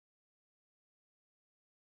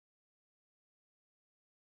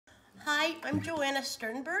Hi, I'm Joanna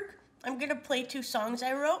Sternberg. I'm going to play two songs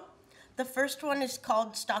I wrote. The first one is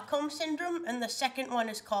called Stockholm Syndrome, and the second one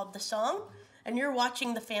is called The Song. And you're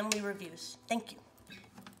watching the Family Reviews. Thank you.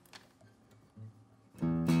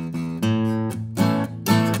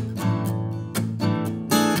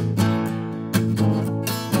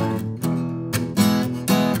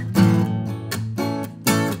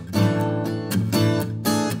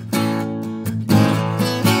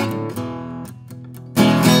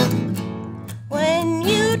 When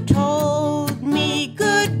you told me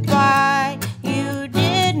goodbye, you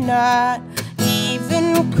did not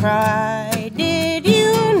even cry. Did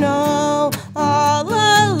you know all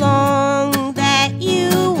along that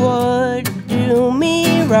you would do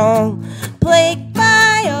me wrong? Plagued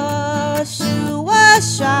by a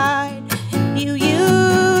suicide, you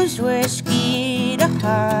used whiskey to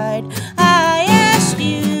hide. I asked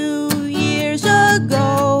you years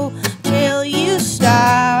ago till you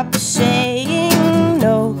stopped saying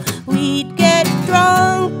no. We'd get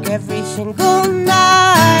drunk every single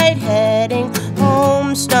night, heading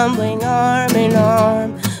home, stumbling arm in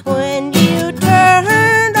arm. When you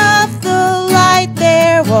turned off the light,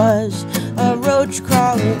 there was a roach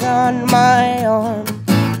crawling on my arm.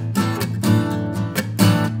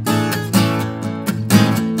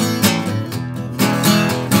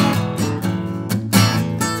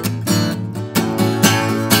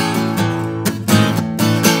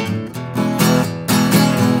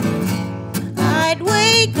 I'd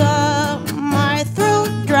wake up, my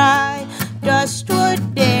throat dry, dust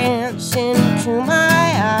would dance into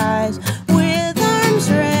my eyes, with arms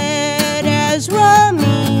red as raw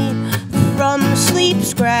meat from sleep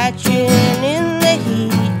scratching in the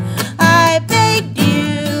heat. I begged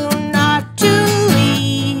you not to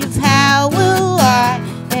leave. How will I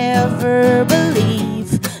ever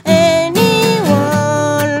believe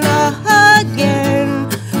anyone again?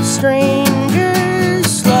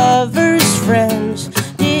 Strangers, lovers, friends.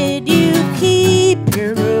 Did you keep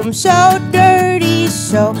your room so dirty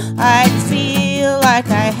so I'd feel like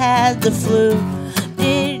I had the flu?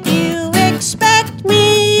 Did you expect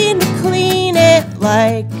me to clean it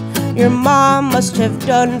like your mom must have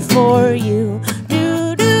done for you?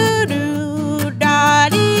 Do do do da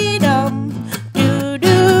dee dum, do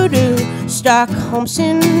do do, Stockholm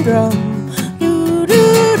Syndrome. Do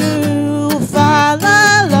do do, fa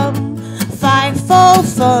la lum, fi fo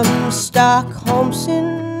fum, Stockholm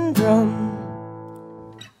Syndrome.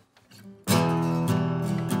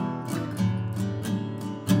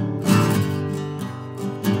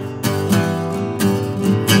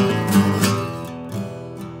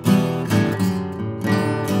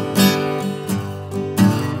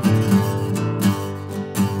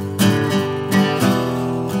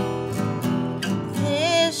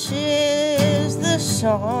 This is the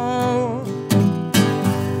song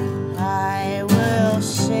I will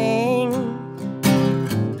sing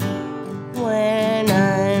when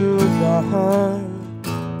I'm gone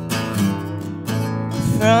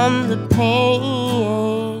from the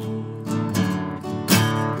pain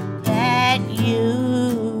that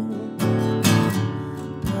you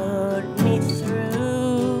put me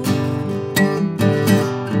through.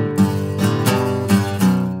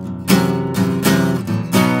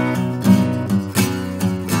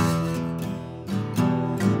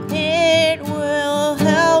 It will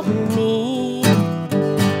help me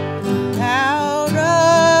out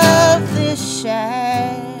of this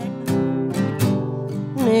sad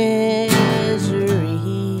misery.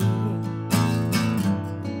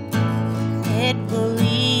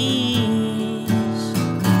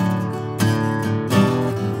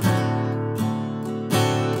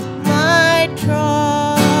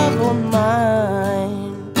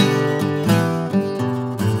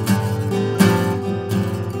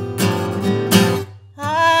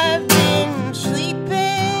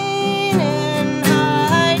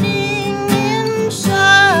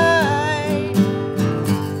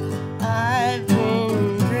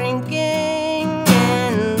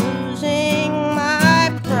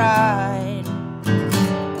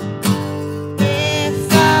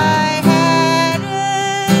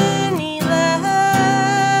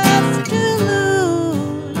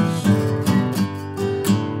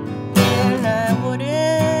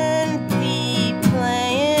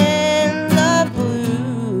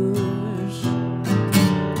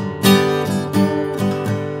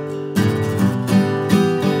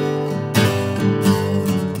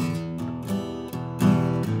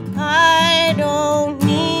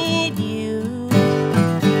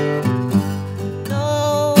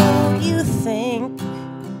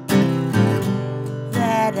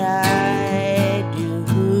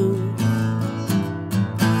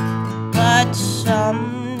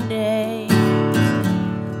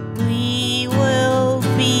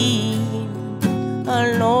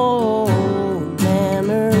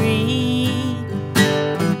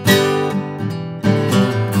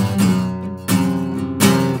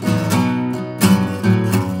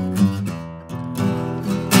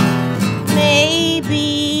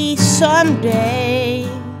 someday,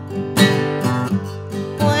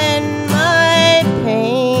 when my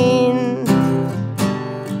pain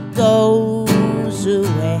goes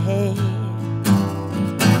away,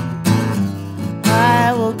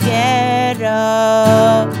 I will get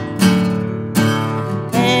up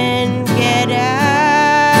and get out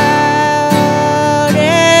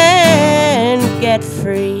and get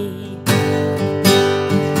free.